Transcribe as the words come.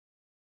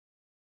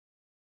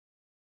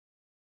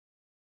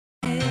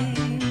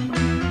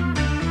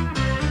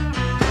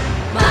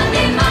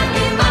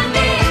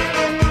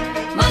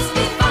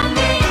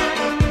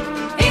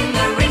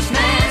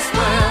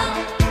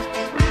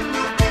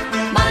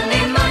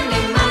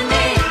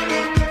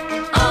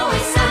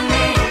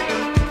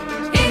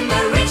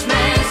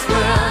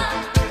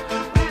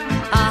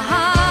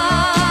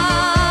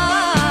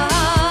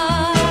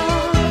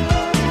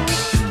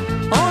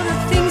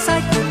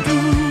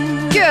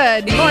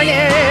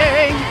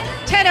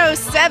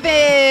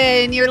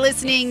10:07. You're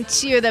listening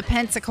to the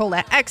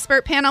Pensacola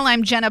Expert Panel.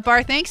 I'm Jenna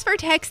Barr. Thanks for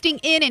texting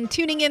in and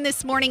tuning in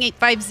this morning.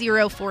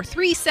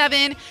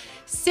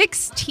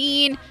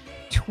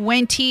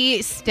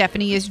 850-437-1620.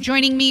 Stephanie is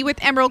joining me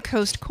with Emerald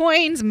Coast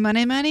Coins.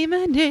 Money, money,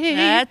 money.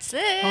 That's it.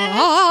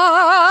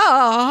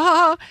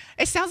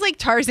 It sounds like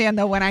Tarzan,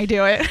 though, when I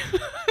do it.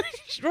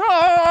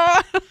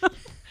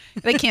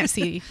 They can't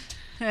see.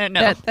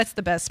 No. That's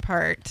the best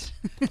part.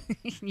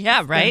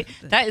 Yeah, right?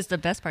 That is the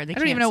best part. I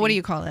don't even know. What do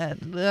you call that?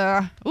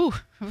 Ooh.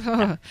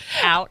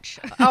 Ouch.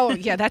 Oh,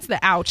 yeah, that's the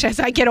ouch. As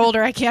I get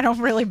older, I can't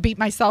really beat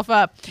myself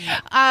up.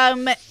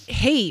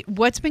 Hey,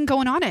 what's been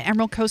going on at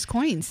Emerald Coast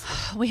Coins?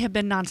 We have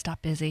been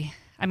nonstop busy.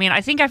 I mean, I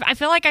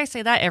feel like I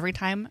say that every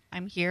time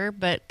I'm here,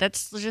 but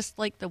that's just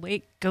like the way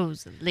it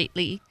goes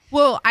lately.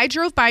 Well, I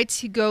drove by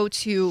to go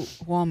to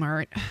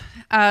Walmart.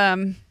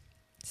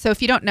 So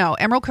if you don't know,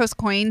 Emerald Coast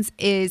Coins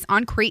is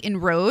on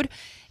Creighton Road.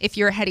 If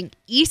you're heading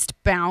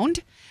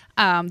eastbound,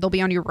 they'll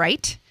be on your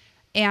right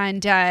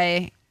and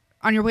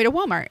on your way to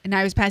Walmart. And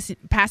I was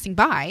passing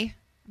by.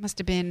 Must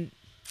have been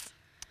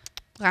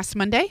last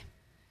Monday.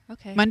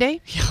 Okay. Monday?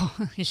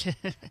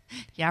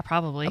 Yeah,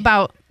 probably.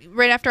 About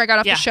right after I got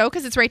off Yeah. the show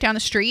because it's right down the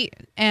street.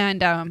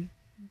 And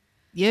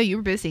yeah, you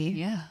were busy.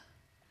 Yeah.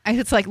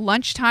 It's like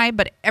lunchtime,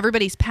 but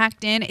everybody's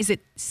packed in. Is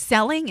it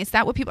selling? Is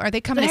that what people are they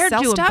coming to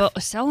sell doing stuff?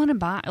 selling and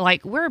buying.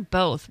 Like we're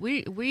both.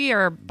 We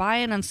are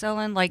buying and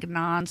selling like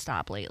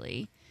nonstop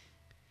lately.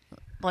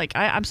 Like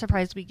I'm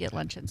surprised we get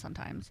luncheon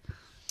sometimes.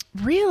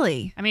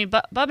 Really? I mean,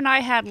 Bub and I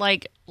had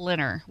like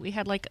dinner. We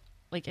had like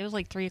it was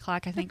like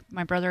 3:00. I think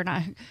my brother and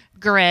I,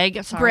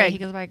 Greg. Sorry, he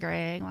goes by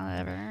Greg.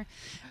 Whatever.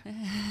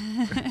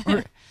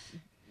 Or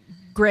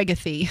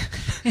Gregathy.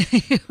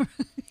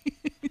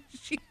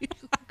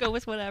 Go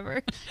with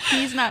whatever.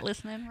 He's not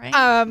listening,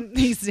 right?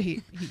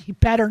 He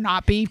better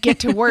not be. Get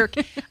to work.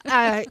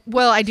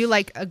 Well, I do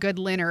like a good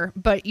dinner,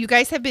 but you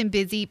guys have been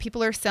busy.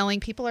 People are selling.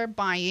 People are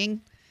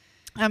buying.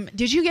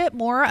 Did you get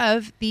more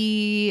of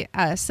the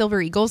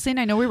Silver Eagles in?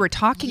 I know we were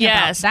talking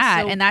about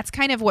that, and that's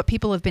kind of what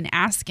people have been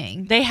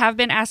asking. They have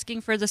been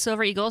asking for the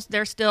Silver Eagles.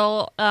 They're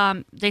still,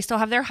 they still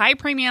have their high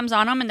premiums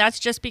on them, and that's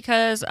just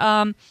because,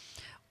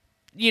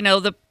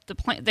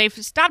 they've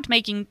stopped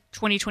making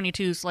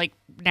 2022s. Like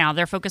now,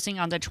 they're focusing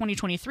on the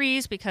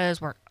 2023s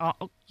because we're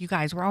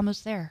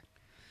almost there.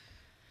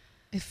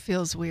 It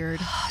feels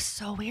weird.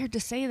 So weird to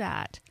say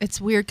that.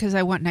 It's weird because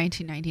I want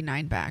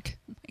 1999 back.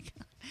 Oh my God.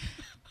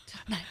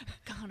 Tonight we're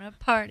gonna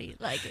party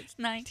like it's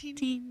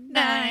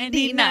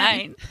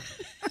 1999.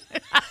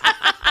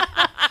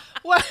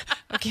 What?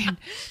 Okay.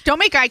 Don't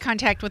make eye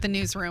contact with the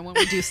newsroom when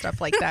we do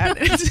stuff like that.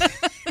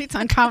 It's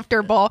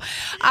uncomfortable.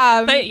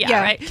 But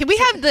yeah, right. Can we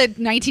have the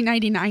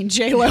 1999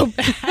 J-Lo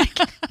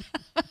back?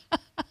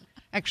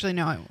 Actually,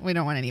 no, we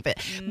don't want any of it.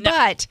 No.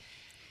 But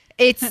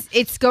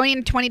it's going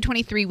in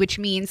 2023, which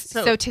means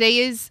so today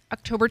is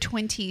October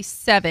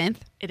 27th.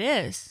 It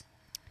is.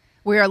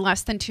 We are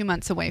less than 2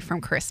 months away from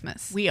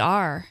Christmas. We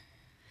are.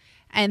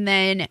 And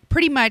then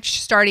pretty much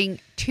starting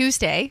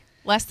Tuesday,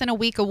 less than a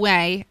week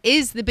away,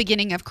 is the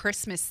beginning of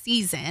Christmas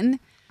season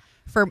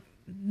for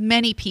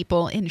many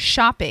people in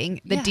shopping.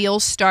 The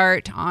deals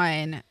start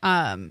on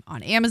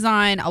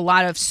Amazon. A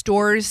lot of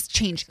stores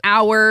change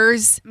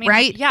hours,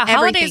 right? Yeah,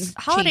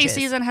 holiday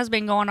season has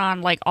been going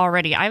on like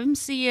already. I'm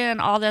seeing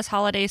all this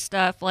holiday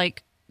stuff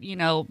like,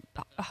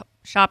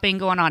 shopping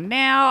going on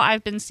now.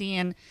 I've been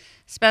seeing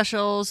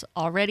specials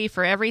already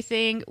for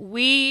everything.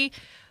 We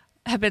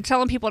have been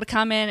telling people to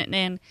come in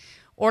and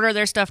order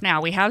their stuff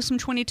now. We have some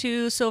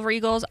 22 Silver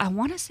Eagles. I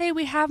want to say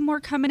we have more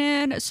coming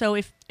in. So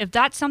if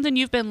that's something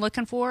you've been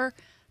looking for,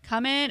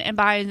 come in and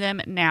buy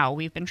them now.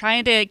 We've been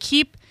trying to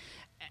keep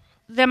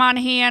them on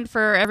hand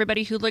for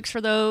everybody who looks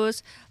for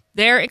those.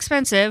 They're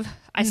expensive.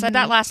 I said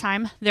that last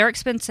time. They're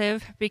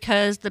expensive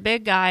because the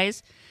big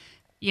guys,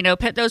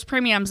 put those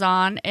premiums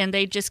on and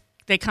they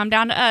come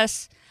down to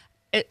us.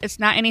 It's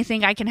not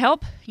anything I can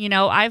help.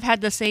 I've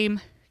had the same,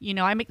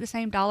 I make the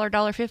same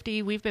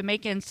 $1.50 we've been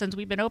making since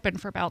we've been open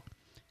for about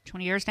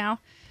 20 years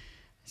now.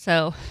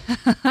 So,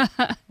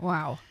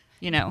 wow.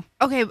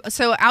 Okay,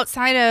 so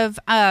outside of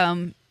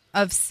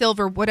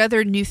silver, what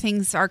other new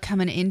things are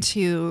coming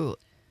into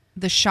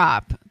the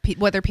shop?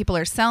 Whether people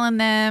are selling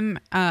them.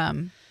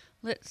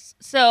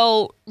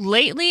 So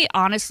lately,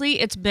 honestly,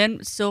 it's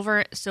been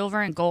silver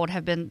and gold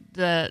have been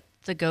the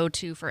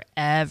go-to for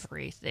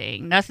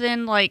everything.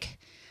 Nothing like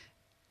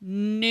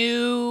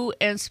new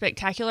and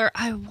spectacular.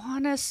 I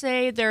want to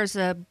say there's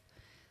a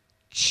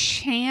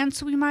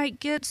chance we might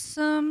get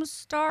some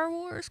Star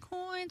Wars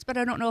coins, but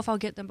I don't know if I'll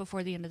get them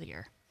before the end of the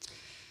year.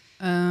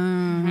 Okay.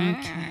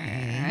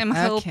 I'm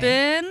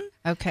hoping.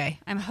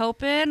 Okay. I'm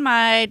hoping.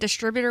 My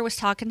distributor was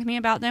talking to me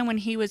about them when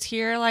he was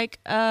here like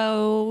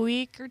a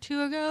week or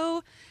two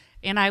ago,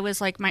 and I was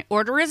like, my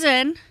order is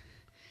in.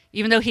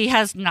 Even though he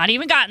has not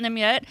even gotten them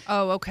yet.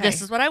 Oh, okay.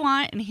 This is what I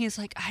want. And he's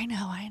like, I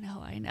know.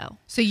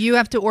 So you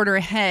have to order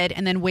ahead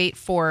and then wait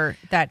for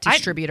that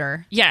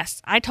distributor.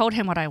 Yes. I told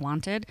him what I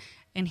wanted.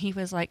 And he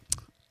was like,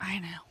 I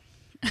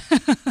know.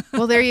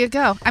 Well, there you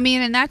go. I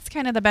mean, and that's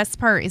kind of the best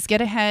part is get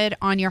ahead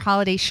on your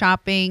holiday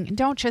shopping.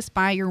 Don't just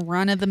buy your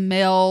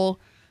run-of-the-mill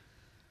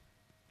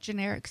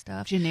generic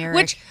stuff. Generic.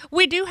 Which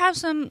we do have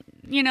some,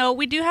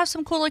 we do have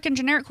some cool looking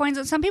generic coins,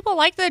 and some people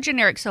like the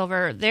generic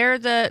silver. They're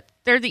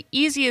the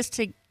easiest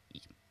to.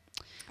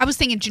 I was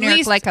thinking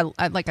generic like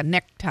a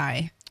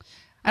necktie.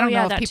 I don't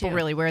know if people too.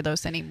 really wear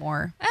those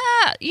anymore.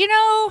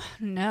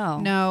 No.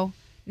 No.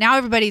 Now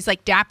everybody's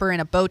like dapper in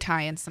a bow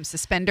tie and some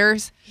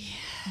suspenders. Yes.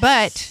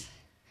 But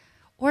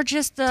or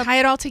just tie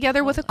it all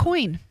together with a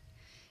coin.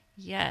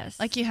 Yes.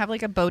 Like you have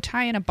like a bow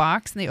tie in a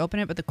box and they open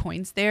it with the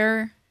coins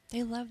there.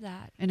 They love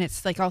that. And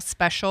it's like all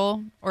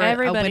special, or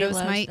everybody a widow's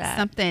loves mite, that.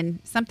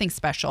 something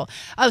special.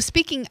 Oh,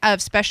 speaking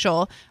of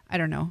special, I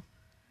don't know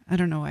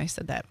why I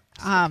said that.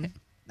 I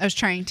was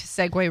trying to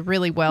segue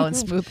really well and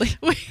smoothly.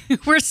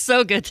 We're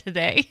so good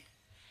today.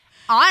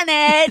 On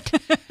it.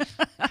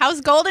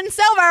 How's gold and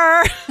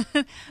silver?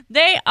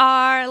 They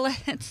are.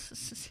 Let's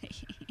see.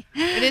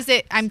 What is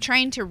it? I'm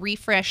trying to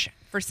refresh.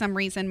 For some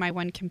reason, my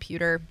one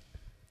computer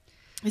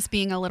is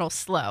being a little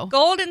slow.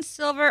 Gold and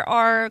silver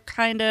are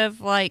kind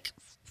of like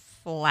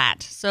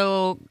flat.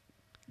 So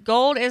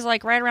gold is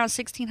like right around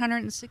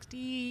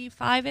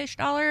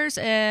 $1,665-ish,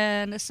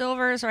 and the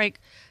silver is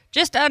like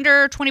just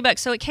under $20.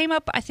 So it came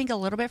up, I think, a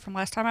little bit from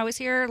last time I was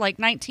here, like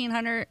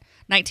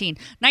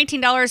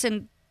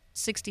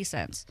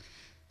 $19.60.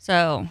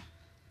 So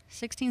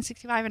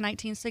 $16.65 and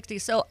 $19.60.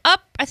 So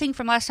up, I think,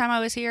 from last time I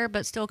was here,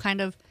 but still kind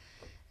of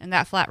in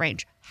that flat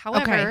range.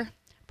 However,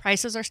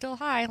 prices are still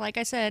high. Like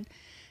I said,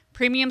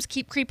 premiums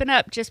keep creeping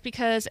up just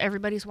because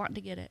everybody's wanting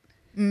to get it.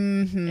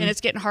 Mm-hmm. And it's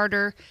getting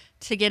harder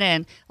to get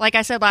in. Like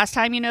I said last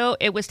time,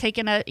 it was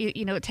taking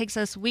it takes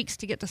us weeks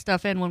to get the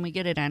stuff in when we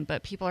get it in,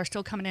 but people are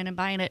still coming in and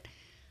buying it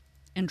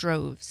in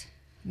droves.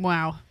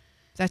 Wow.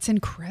 That's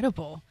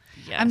incredible.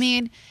 Yes. I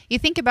mean, you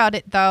think about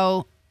it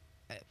though,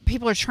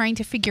 people are trying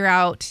to figure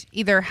out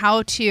either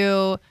how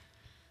to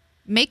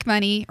make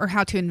money or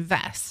how to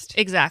invest.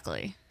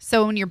 Exactly.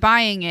 So when you're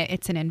buying it,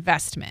 it's an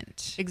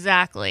investment.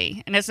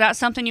 Exactly. And it's not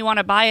something you want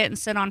to buy it and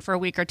sit on for a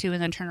week or two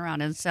and then turn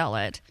around and sell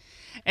it.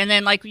 And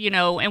then,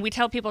 and we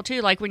tell people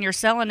too, like when you're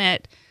selling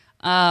it,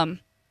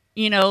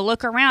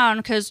 look around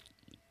because,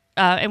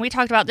 and we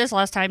talked about this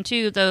last time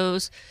too,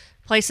 those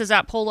places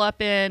that pull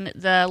up in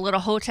the little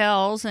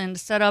hotels and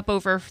set up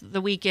over the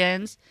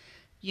weekends,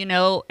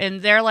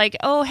 and they're like,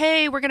 oh,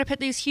 hey, we're going to put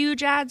these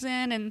huge ads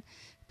in and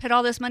put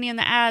all this money in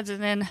the ads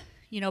and then,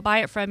 buy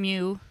it from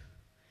you,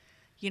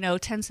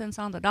 10 cents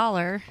on the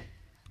dollar,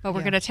 but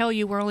we're going to tell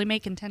you we're only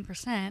making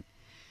 10%.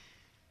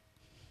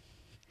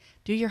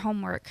 Do your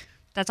homework.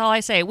 That's all I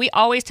say. We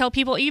always tell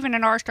people, even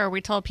in our store,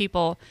 we tell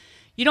people,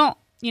 you don't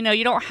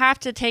have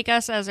to take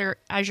us as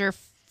your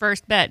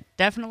first bet.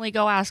 Definitely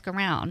go ask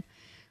around.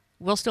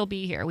 We'll still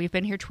be here. We've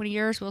been here 20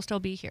 years. We'll still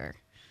be here.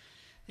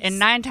 And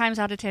 9 times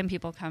out of 10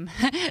 people come,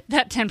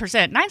 that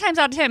 10%, 9 times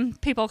out of 10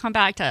 people come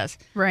back to us.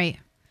 Right.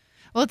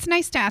 Well, it's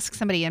nice to ask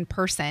somebody in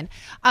person.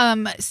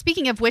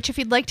 Speaking of which, if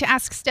you'd like to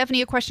ask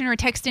Stephanie a question or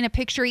text in a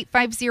picture,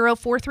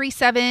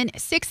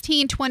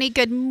 850-437-1620.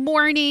 Good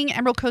morning.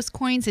 Emerald Coast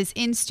Coins is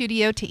in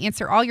studio to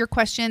answer all your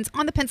questions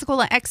on the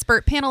Pensacola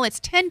Expert Panel.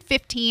 It's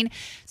 10:15,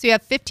 so you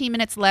have 15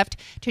 minutes left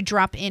to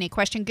drop in a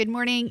question. Good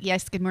morning.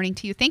 Yes, good morning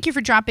to you. Thank you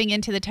for dropping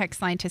into the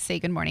text line to say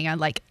good morning. I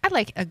like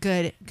a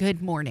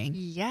good morning.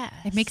 Yes.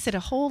 It makes it a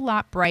whole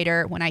lot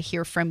brighter when I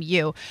hear from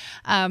you.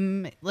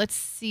 Let's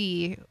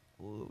see.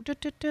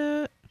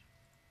 Yeah,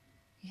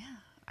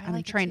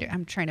 I'm trying to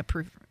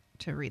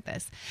read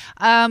this.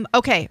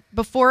 Okay,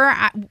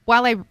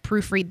 while I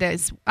proofread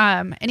this,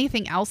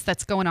 anything else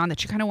that's going on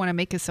that you kind of want to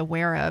make us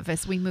aware of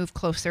as we move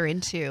closer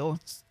into?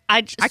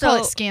 I call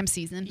it scam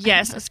season.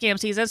 Yes, scam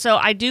season. So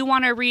I do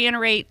want to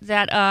reiterate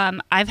that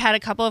I've had a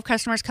couple of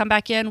customers come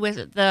back in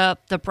with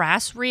the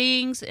brass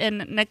rings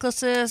and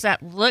necklaces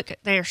that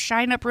they're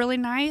shine up really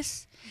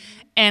nice,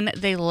 and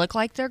they look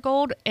like they're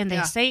gold, and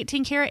they say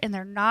 18 karat, and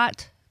they're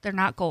not. They're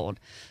not gold.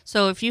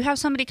 So if you have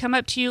somebody come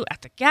up to you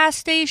at the gas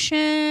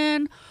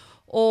station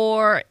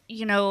or,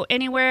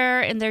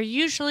 anywhere, and they're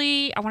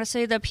usually, I want to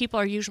say the people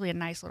are usually in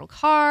nice little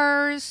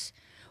cars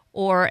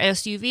or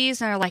SUVs,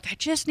 and they're like, I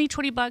just need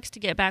 $20 to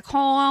get back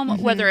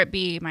home, whether it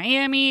be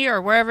Miami or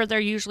wherever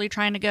they're usually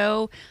trying to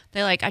go.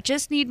 They're like, I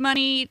just need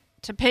money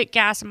to put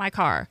gas in my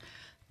car.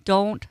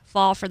 Don't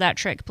fall for that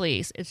trick,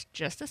 please. It's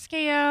just a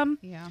scam.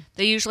 Yeah.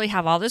 They usually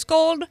have all this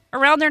gold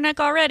around their neck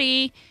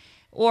already,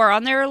 or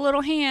on their little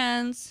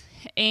hands,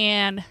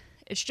 and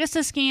it's just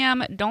a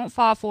scam. Don't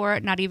fall for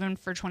it, not even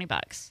for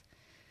 $20.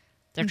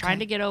 They're trying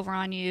to get over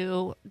on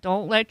you.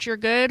 Don't let your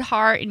good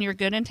heart and your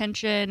good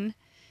intention,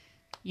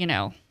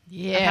 I've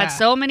had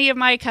so many of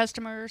my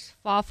customers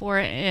fall for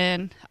it,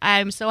 and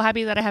I'm so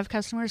happy that I have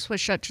customers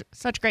with such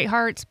great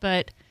hearts,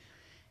 but,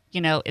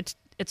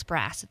 it's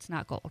brass. It's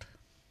not gold.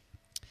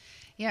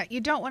 Yeah,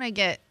 you don't want to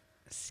get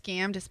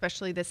scammed,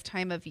 especially this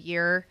time of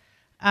year.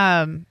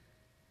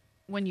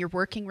 When you're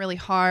working really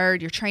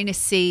hard, you're trying to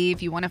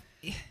save, you want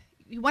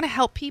to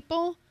help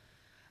people,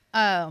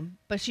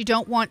 but you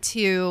don't want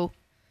to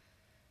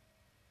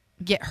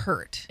get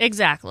hurt.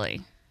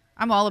 Exactly.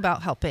 I'm all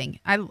about helping.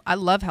 I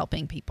love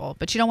helping people,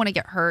 but you don't want to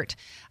get hurt.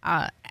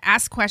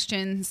 Ask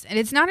questions, and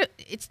it's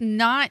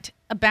not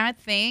a bad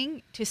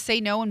thing to say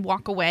no and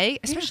walk away,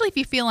 especially if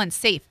you feel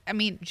unsafe. I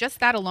mean,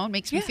 just that alone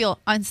makes me feel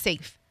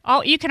unsafe.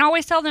 Oh, you can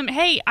always tell them,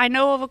 hey, I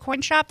know of a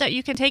coin shop that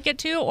you can take it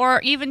to, or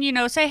even,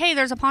 say, hey,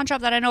 there's a pawn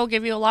shop that I know will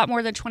give you a lot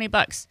more than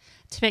 $20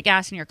 to put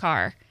gas in your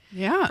car.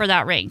 Yeah. For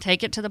that ring.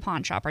 Take it to the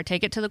pawn shop or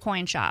take it to the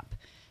coin shop.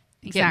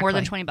 You get more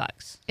than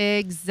 $20.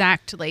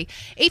 Exactly.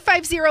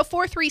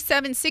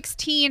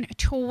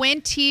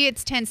 850-437-1620.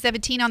 It's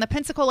 10:17 on the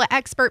Pensacola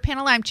Expert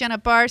Panel. I'm Jenna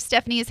Barr.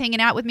 Stephanie is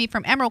hanging out with me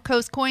from Emerald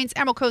Coast Coins,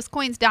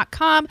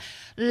 emeraldcoastcoins.com,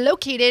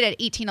 located at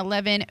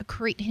 1811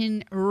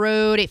 Creighton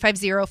Road,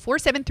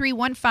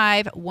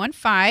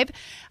 850-473-1515.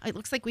 It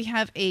looks like we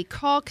have a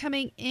call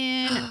coming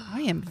in.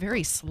 I am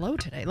very slow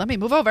today. Let me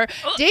move over.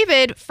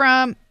 David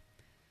from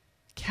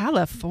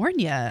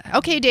California.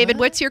 Okay, David,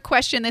 what's your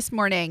question this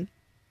morning?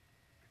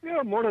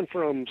 Yeah, morning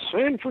from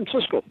San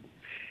Francisco.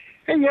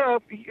 Hey,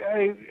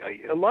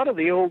 a lot of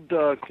the old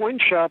coin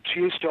shops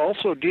used to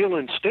also deal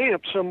in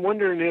stamps. I'm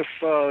wondering if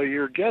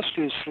your guest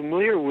is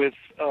familiar with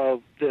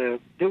there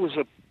was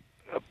a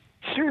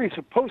series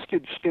of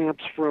postage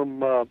stamps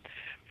from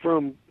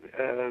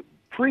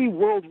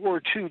pre-World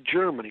War II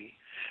Germany,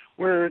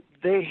 where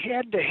they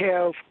had to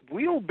have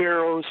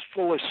wheelbarrows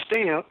full of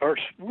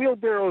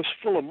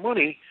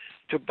money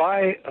to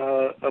buy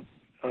a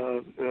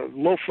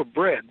loaf of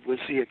bread, was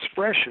the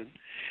expression.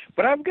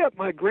 But I've got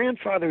my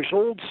grandfather's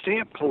old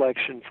stamp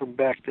collection from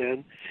back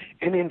then,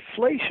 and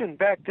inflation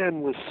back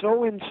then was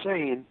so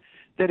insane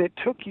that it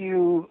took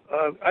you,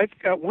 I've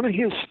got one of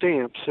his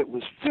stamps that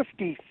was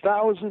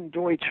 50,000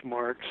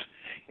 Deutschmarks,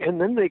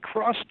 and then they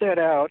crossed that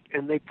out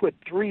and they put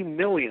 3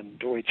 million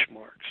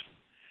Deutschmarks.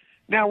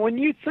 Now, when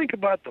you think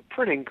about the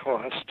printing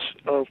costs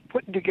of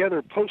putting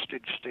together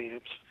postage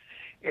stamps,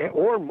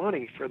 or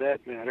money for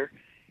that matter,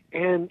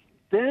 and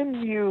then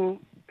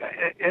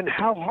and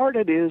how hard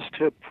it is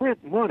to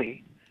print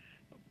money,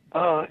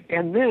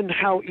 and then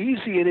how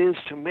easy it is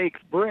to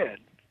make bread,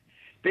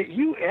 that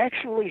you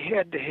actually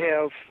had to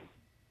have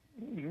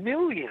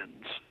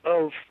millions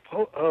of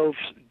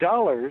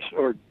dollars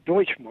or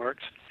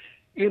Deutschmarks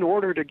in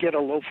order to get a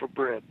loaf of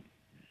bread.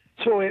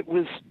 So an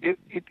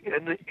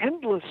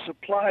endless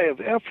supply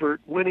of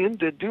effort went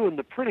into doing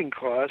the printing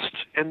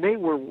costs, and they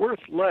were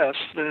worth less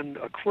than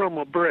a crumb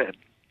of bread.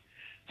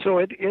 So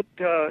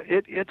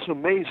it's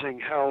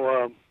amazing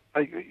how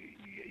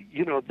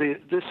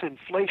this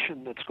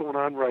inflation that's going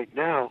on right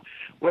now,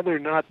 whether or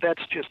not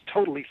that's just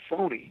totally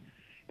phony,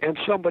 and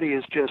somebody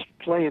is just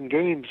playing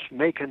games,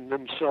 making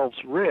themselves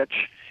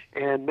rich,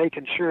 and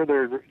making sure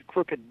their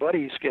crooked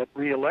buddies get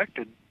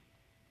reelected.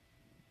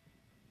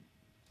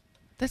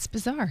 That's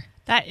bizarre.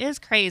 That is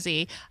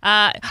crazy.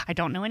 I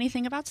don't know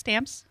anything about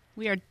stamps.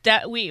 We are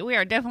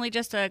definitely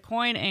just a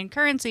coin and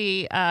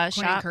currency shop.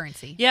 Coin and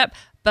currency. Yep.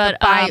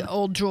 But buy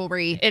old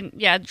jewelry. And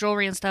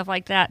jewelry and stuff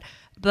like that.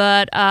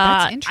 But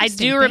That's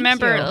interesting. I do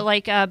remember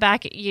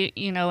back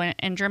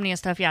in Germany and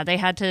stuff. Yeah, they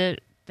had to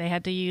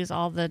use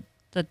all the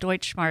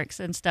Deutschmarks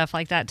and stuff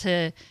like that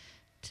to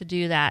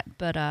do that.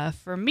 But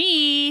for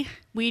me,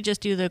 we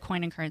just do the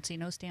coin and currency,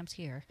 no stamps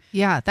here.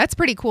 Yeah, that's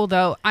pretty cool,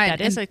 though.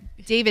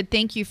 David,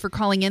 thank you for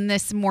calling in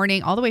this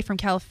morning all the way from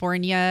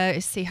California.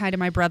 Say hi to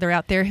my brother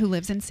out there who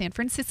lives in San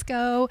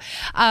Francisco.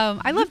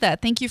 I love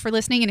that. Thank you for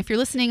listening. And if you're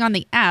listening on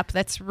the app,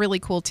 that's really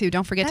cool, too.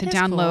 Don't forget to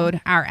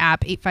download our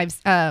app,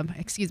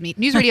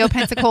 News Radio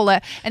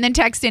Pensacola, and then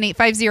text in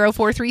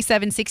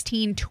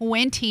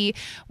 850-437-1620.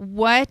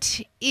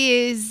 What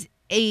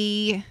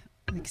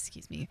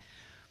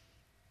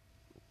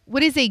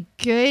is a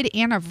good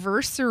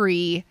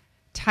anniversary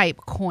type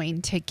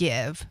coin to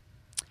give?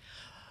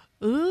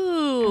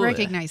 Ooh. I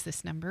recognize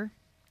this number.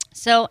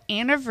 So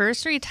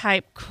anniversary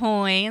type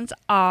coins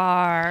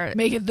are...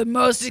 Make it the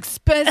most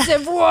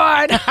expensive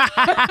one.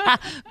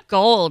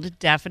 Gold.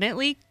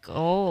 Definitely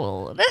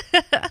gold.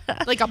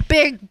 Like a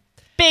big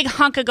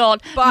hunk of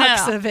gold.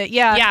 Box of it.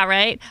 Yeah. Yeah,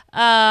 right?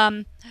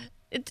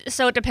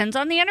 So it depends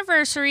on the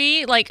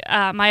anniversary. Like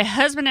my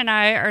husband and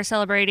I are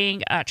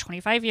celebrating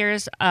 25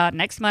 years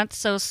next month.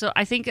 So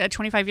I think a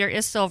 25 year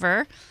is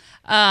silver.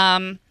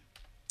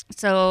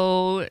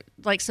 So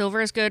like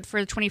silver is good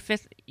for the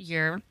 25th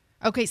year.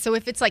 Okay, so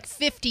if it's like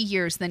 50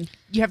 years, then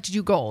you have to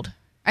do gold.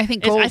 I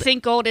think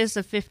gold is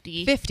a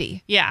 50.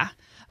 50. Yeah.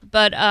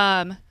 But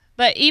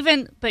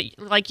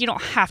you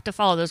don't have to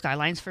follow those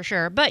guidelines for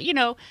sure. But you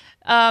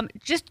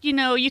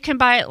can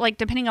buy, like,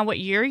 depending on what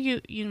year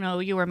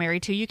you were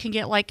married to, you can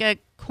get like a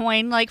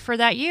coin like for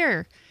that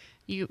year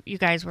you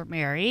guys were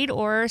married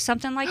or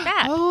something like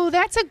that. Oh,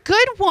 that's a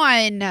good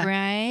one.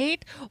 Right?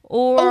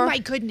 Or oh my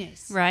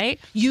goodness. Right?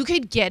 You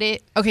could get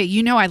it. Okay,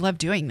 I love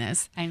doing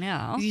this. I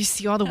know. You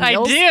see all the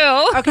wheels?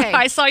 I do. Okay.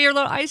 I saw your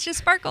little eyes just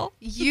sparkle.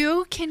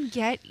 You can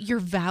get your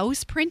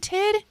vows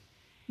printed.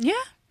 Yeah.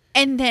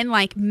 And then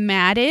like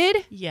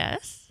matted.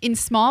 Yes. In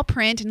small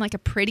print and like a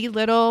pretty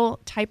little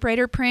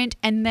typewriter print,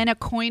 and then a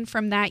coin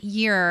from that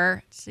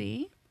year.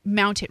 See?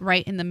 Mount it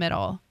right in the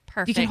middle.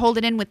 Perfect. You can hold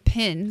it in with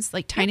pins,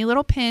 like tiny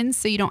little pins,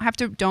 so you don't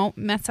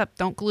mess up,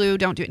 don't glue,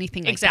 don't do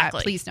anything like that.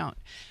 Please don't.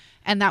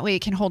 And that way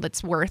it can hold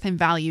its worth and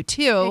value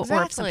too. Exactly.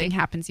 Or if something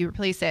happens, you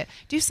replace it.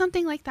 Do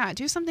something like that.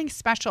 Do something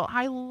special.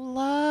 I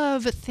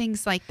love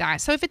things like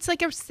that. So if it's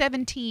like a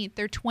 17th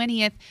or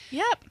 20th.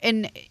 Yep.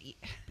 And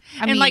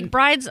I mean, like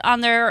brides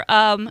on their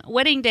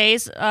wedding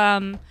days,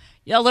 a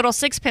little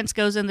sixpence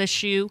goes in the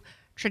shoe.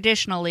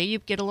 Traditionally, you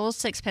get a little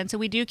sixpence, and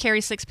we do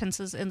carry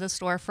sixpences in the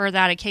store for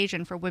that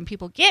occasion. For when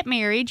people get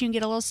married, you can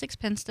get a little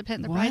sixpence to put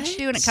in the bride's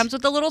shoe, and it comes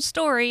with a little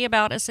story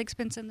about a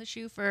sixpence in the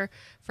shoe for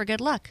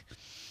good luck.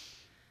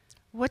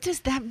 What does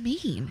that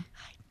mean?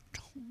 I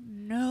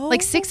don't know.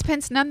 Like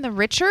sixpence none the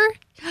richer?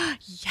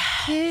 Yes.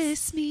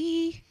 Kiss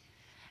me.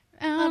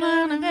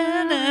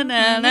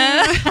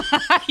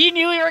 You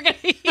knew we were going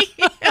to be.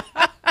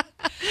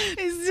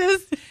 It's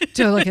just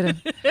don't look at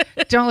him.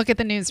 Don't look at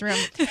the newsroom.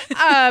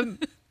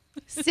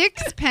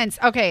 Sixpence.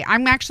 Okay,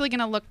 I'm actually going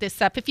to look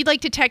this up. If you'd like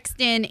to text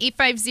in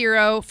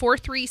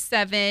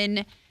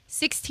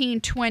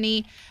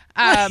 850-437-1620.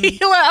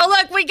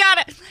 Look, we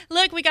got it.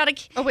 Look, we got a.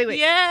 Oh, wait.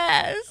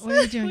 Yes. What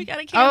are you doing? We got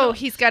a candle. Oh,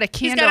 he's got a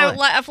candle. He's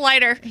got a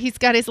lighter. He's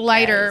got his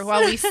lighter Yes.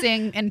 while we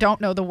sing and don't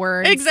know the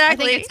words.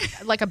 Exactly. I think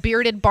it's like a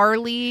bearded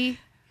barley.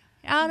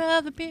 Out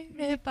of the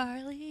bearded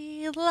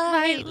barley,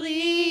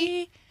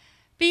 lightly,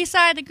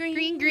 beside the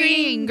green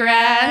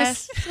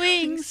grass,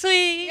 swing,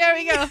 swing. There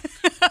we go.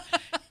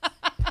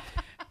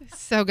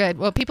 So good.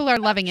 Well, people are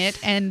loving it,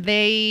 and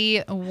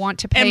they want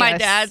to pay And my us.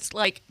 dad's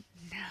like,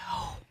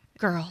 no,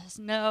 girls,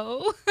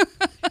 no.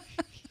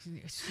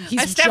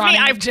 He's Stephanie, jotting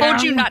I've it told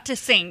down. you not to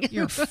sing.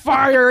 You're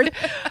fired.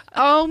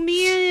 Oh,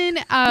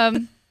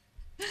 man.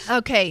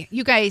 Okay,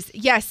 you guys.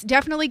 Yes,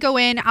 definitely go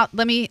in.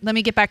 Let me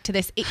get back to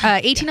this.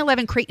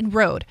 1811 Creighton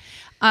Road.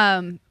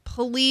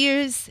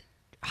 Please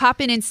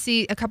hop in and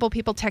see. A couple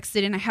people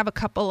texted in. I have a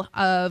couple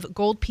of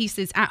gold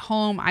pieces at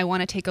home I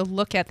want to take a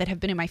look at that have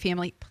been in my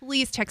family.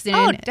 Please text in.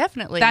 Oh,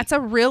 definitely. That's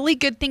a really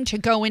good thing to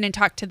go in and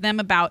talk to them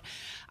about.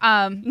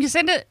 You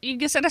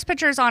can send us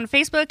pictures on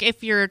Facebook.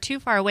 If you're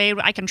too far away,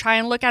 I can try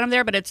and look at them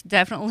there, but it's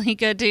definitely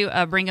good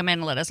to bring them in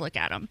and let us look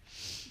at them.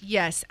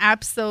 Yes,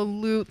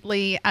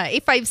 absolutely.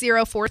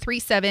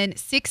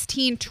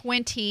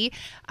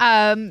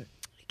 850-437-1620.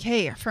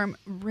 Okay, from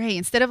Ray.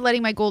 Instead of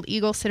letting my gold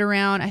eagle sit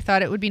around, I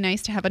thought it would be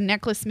nice to have a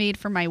necklace made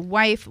for my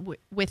wife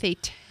with a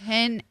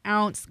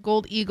 10-ounce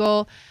gold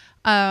eagle.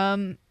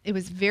 It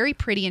was very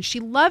pretty, and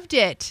she loved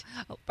it.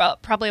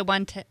 Probably a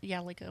 1/10. Yeah,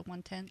 like a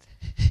 1/10.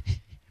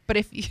 But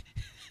if you...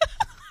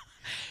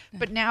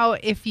 But now,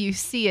 if you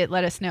see it,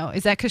 let us know.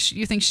 Is that because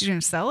you think she's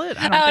going to sell it?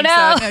 I don't think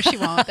so. No, she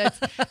won't.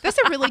 That's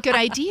a really good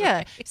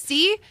idea.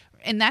 See?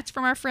 And that's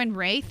from our friend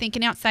Ray,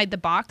 thinking outside the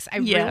box. I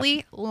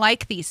really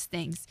like these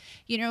things.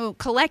 You know,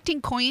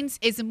 collecting coins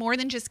is more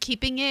than just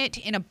keeping it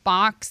in a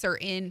box or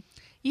in...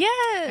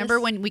 Yes. Remember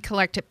when we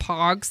collected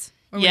Pogs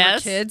when we were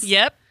kids?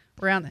 Yep.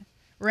 Around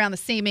the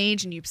same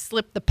age, and you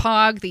slip the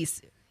Pog,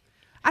 these...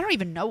 I don't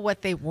even know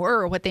what they were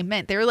or what they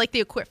meant. They were like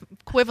the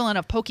equivalent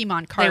of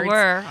Pokemon cards. They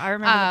were. I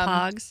remember the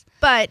Pogs.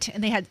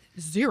 And they had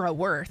zero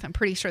worth. I'm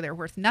pretty sure they're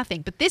worth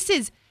nothing. But this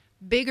is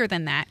bigger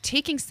than that.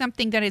 Taking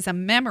something that is a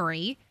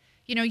memory.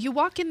 You know, you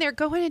walk in there,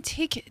 go in and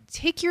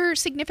take your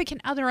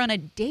significant other on a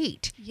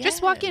date. Yes.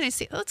 Just walk in and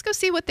see. Let's go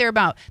see what they're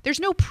about. There's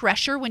no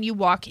pressure when you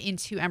walk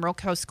into Emerald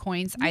Coast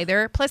Coins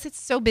either. Plus,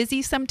 it's so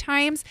busy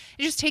sometimes.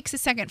 It just takes a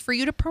second for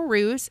you to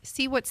peruse,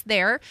 see what's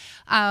there.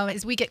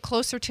 As we get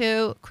closer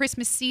to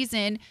Christmas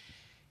season,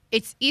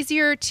 it's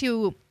easier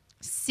to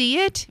see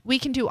it. We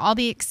can do all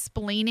the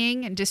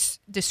explaining and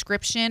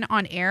description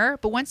on air.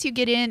 But once you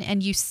get in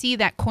and you see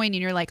that coin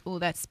and you're like, oh,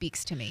 that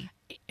speaks to me.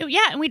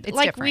 Yeah, and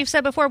we've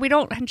said before, we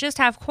don't just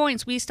have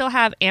coins. We still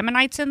have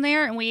ammonites in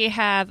there, and we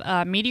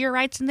have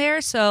meteorites in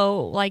there.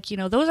 So,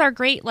 those are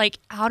great,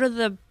 out of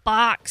the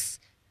box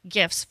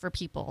gifts for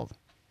people.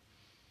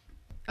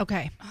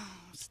 Okay. Oh,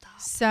 stop.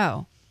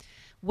 So,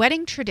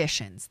 wedding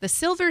traditions. The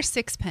silver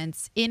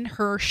sixpence in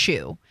her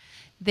shoe.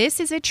 This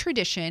is a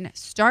tradition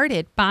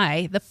started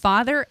by the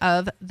father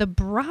of the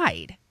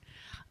bride.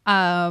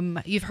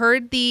 You've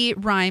heard the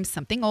rhyme,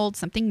 something old,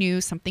 something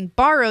new, something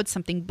borrowed,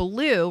 something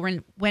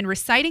blue. When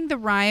reciting the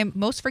rhyme,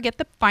 most forget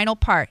the final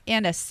part.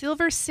 And a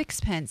silver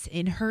sixpence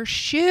in her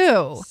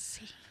shoe.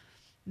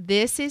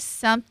 This is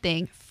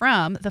something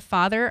from the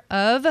father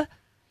of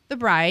the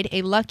bride,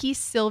 a lucky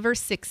silver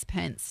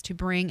sixpence to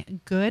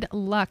bring good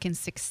luck and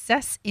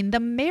success in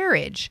the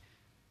marriage.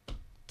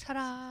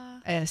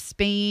 Ta-da!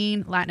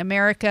 Spain, Latin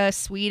America,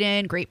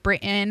 Sweden, Great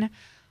Britain,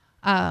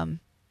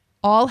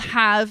 all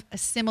have a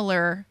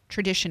similar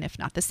tradition, if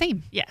not the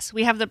same. Yes,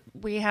 we have the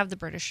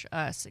British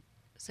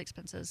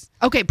sixpences.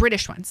 Okay,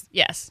 British ones.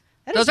 Yes,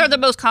 those are the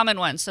most common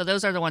ones. So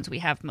those are the ones we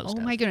have most.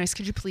 Oh my goodness!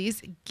 Could you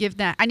please give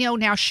that? I know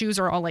now shoes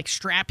are all like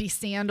strappy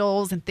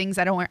sandals and things.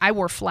 I don't wear. I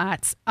wore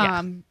flats.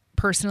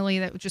 Personally,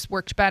 that just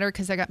worked better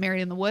because I got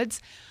married in the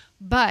woods.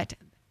 But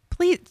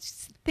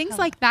please, things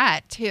like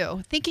that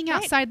too. Thinking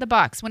outside the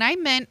box. When I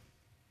meant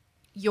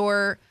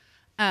your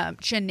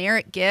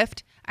generic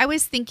gift, I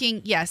was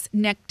thinking, yes,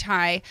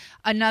 necktie,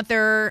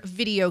 another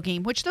video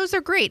game, which those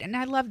are great. And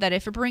I love that.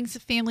 If it brings a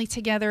family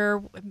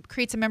together,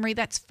 creates a memory,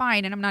 that's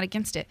fine. And I'm not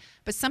against it.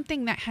 But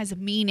something that has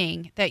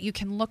meaning that you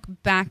can look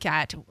back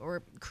at,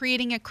 or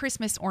creating a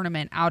Christmas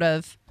ornament out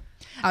of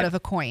a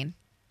coin.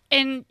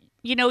 And,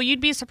 you know, you'd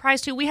be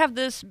surprised too. We have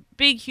this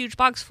big, huge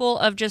box full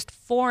of just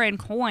foreign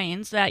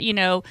coins that, you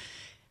know,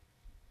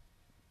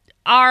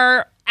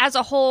 are as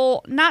a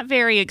whole not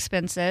very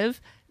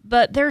expensive,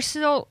 but there's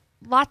still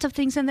lots of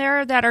things in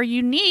there that are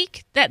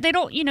unique that they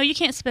don't, you know, you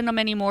can't spend them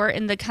anymore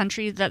in the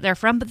country that they're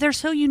from, but they're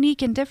so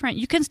unique and different.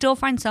 You can still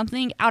find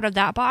something out of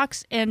that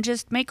box and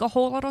just make a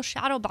whole little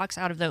shadow box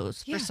out of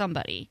those for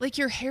somebody. Like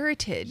your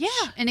heritage.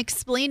 Yeah. And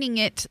explaining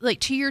it like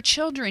to your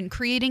children,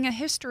 creating a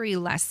history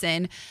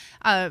lesson.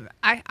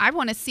 I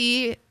want to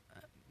see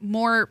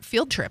more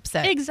field trips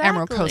at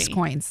Emerald Coast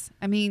Coins.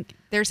 I mean,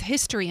 there's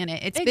history in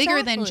it. It's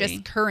bigger than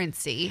just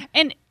currency.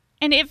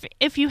 And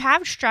if you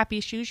have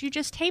strappy shoes, you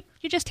just tape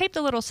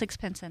the little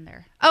 6-pence in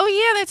there. Oh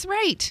yeah, that's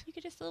right. You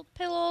could just put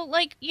a little,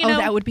 like, you know,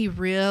 that would be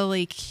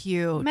really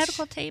cute.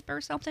 Medical tape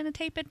or something to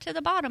tape it to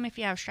the bottom if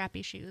you have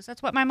strappy shoes.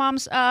 That's what my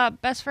mom's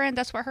best friend.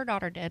 That's what her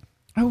daughter did.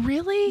 Oh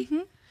really?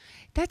 Mm-hmm.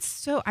 That's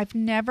so. I've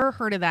never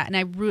heard of that,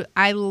 and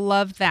I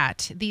love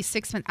that. These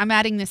 6 months. I'm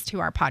adding this to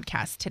our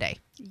podcast today.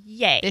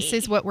 Yay! This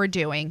is what we're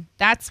doing.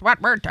 That's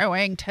what we're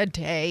doing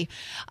today.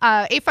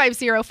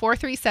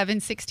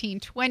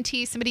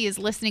 850-437-1620. Somebody is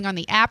listening on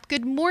the app.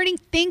 Good morning.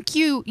 Thank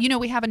you. You know,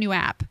 we have a new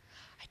app.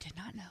 I did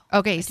not know.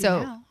 Okay,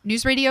 so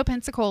News Radio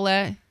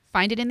Pensacola.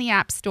 Find it in the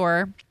App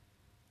Store.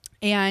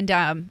 And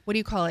what do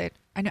you call it?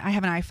 I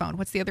have an iPhone.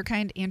 What's the other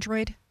kind?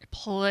 Android?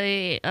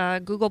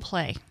 Google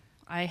Play.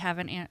 I have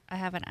an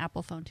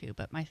Apple phone too,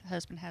 but my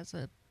husband has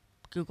a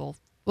Google.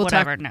 We'll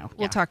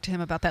talk to him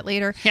about that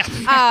later. Yeah.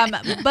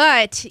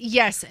 But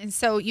yes, and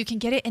so you can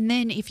get it. And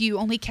then if you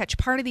only catch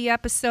part of the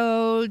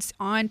episodes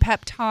on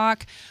Pep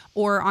Talk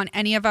or on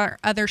any of our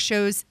other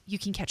shows, you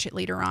can catch it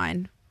later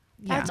on.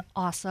 That's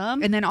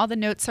awesome. And then all the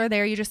notes are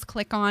there. You just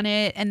click on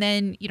it. And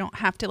then you don't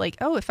have to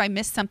if I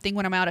miss something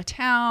when I'm out of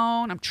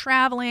town, I'm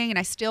traveling, and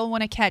I still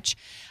want to catch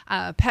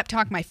Pep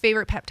Talk, my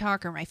favorite Pep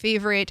Talk or my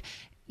favorite,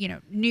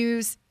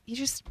 news. You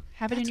just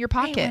have it in your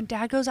pocket. Great. When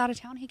Dad goes out of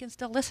town, he can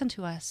still listen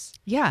to us.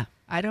 Yeah.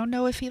 I don't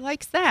know if he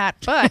likes that,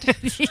 but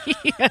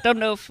I don't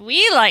know if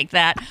we like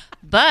that,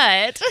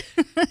 but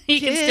he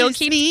can still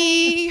keep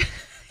me.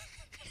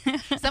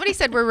 Somebody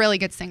said we're really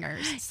good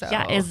singers. So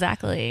yeah,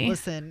 exactly.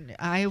 Listen,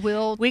 I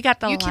will. We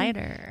got the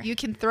lighter.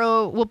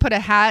 We'll put a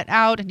hat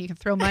out and you can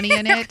throw money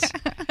in it.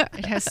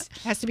 It has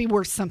to be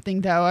worth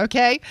something though.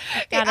 Okay.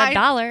 Got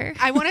 $1.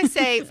 I want to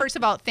say, first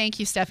of all, thank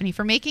you, Stephanie,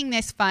 for making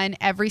this fun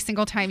every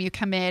single time you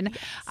come in.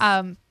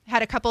 Yes.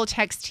 Had a couple of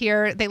texts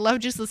here. They love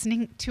just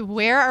listening to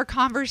where our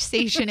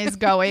conversation is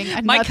going.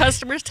 My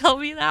customers tell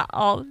me that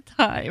all the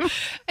time.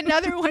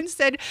 Another one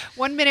said,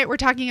 1 minute we're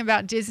talking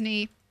about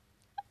Disney.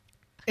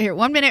 Here,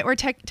 1 minute we're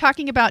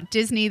talking about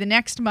Disney, the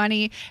next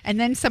money, and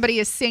then somebody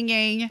is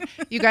singing.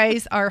 You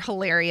guys are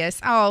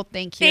hilarious. Oh,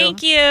 thank you.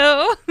 Thank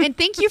you. And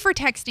thank you for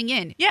texting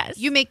in. Yes.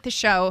 You make the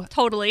show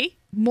totally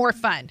more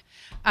fun.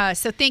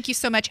 So thank you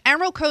so much.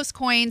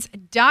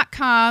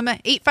 EmeraldCoastCoins.com,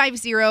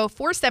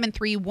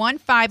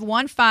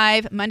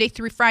 850-473-1515, Monday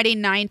through Friday,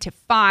 9 to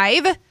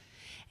 5.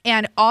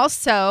 And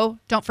also,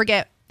 don't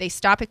forget, they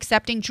stop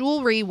accepting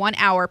jewelry 1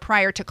 hour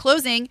prior to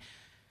closing.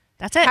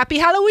 That's it. Happy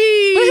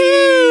Halloween!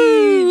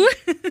 Woohoo!